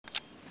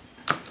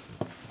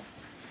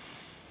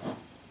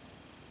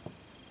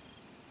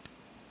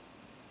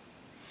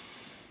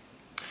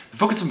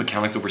focus on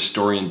mechanics over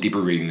story and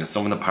deeper reading is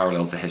something that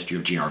parallels the history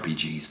of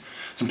JRPGs.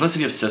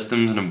 Simplicity of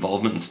systems and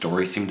involvement in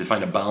story seem to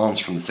find a balance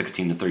from the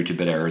 16 to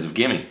 32-bit eras of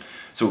gaming.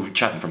 So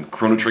chatting from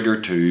Chrono Trigger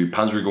to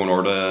Panzer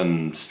Orta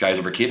and Skies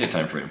of Arcadia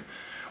timeframe.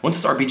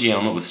 Once this RPG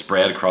element was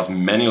spread across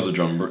many other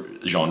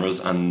genres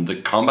and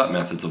the combat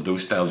methods of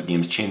those styles of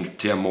games changed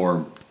to a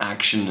more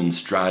action and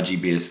strategy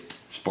based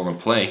form of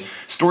play,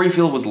 story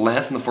feel was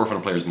less in the forefront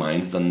of players'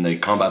 minds than the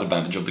combat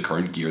advantage of the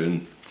current gear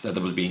and set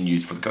that was being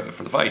used for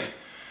the fight.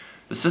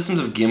 The systems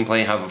of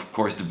gameplay have of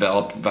course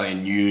developed via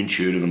new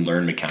intuitive and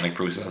learned mechanic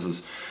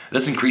processes.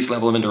 This increased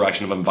level of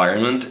interaction of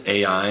environment,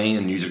 AI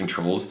and user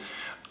controls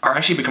are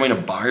actually becoming a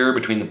barrier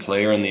between the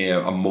player and the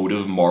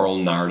emotive, moral,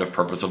 narrative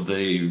purpose of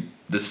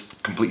this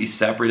completely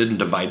separated and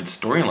divided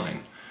storyline.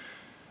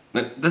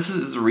 This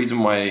is the reason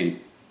why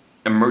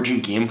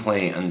emergent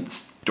gameplay and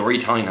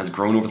storytelling has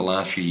grown over the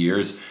last few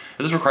years.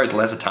 This requires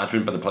less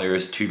attachment by the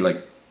players to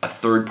like a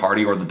third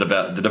party or the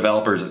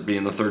developers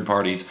being the third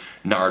party's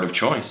narrative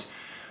choice.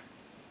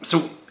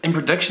 So in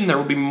prediction there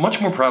will be much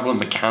more prevalent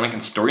mechanic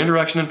and story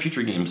interaction in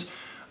future games,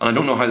 and I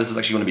don't know how this is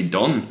actually going to be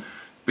done.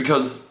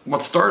 Because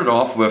what started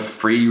off with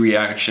free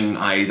reaction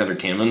eyes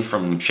entertainment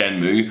from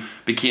Shenmue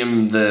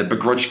became the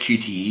begrudged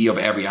QTE of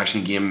every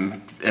action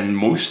game in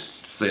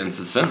most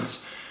senses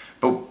since.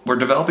 But we're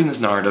developing this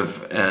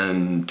narrative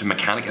to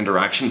mechanic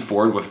interaction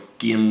forward with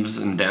games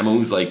and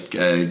demos like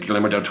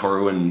Guillermo del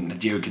Toro and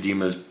Hideo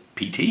Kojima's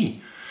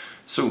PT.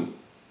 So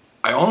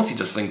I honestly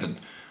just think that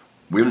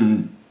we're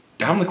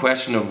having the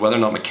question of whether or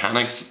not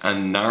mechanics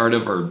and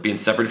narrative are being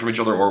separated from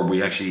each other, or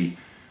we actually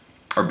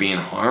are being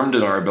harmed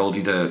in our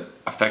ability to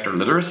affect our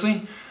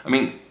literacy. I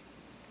mean,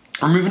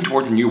 we're moving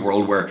towards a new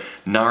world where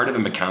narrative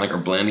and mechanic are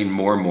blending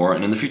more and more,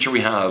 and in the future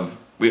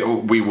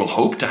we will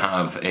hope to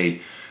have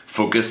a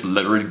focused,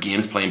 literate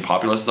games playing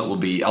populace that will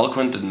be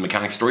eloquent in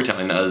mechanic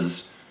storytelling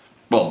as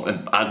well,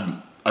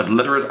 as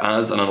literate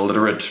as an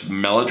illiterate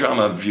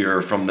melodrama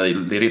viewer from the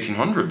late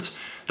 1800s,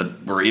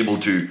 that were able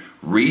to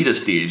read a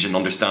stage and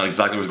understand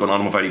exactly what's going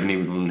on without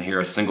even hear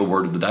a single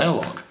word of the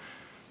dialogue.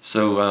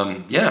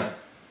 So yeah.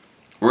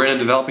 We're in a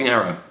developing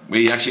era.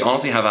 We actually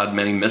honestly have had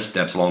many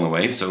missteps along the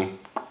way, so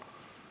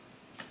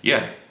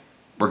yeah,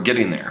 we're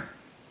getting there.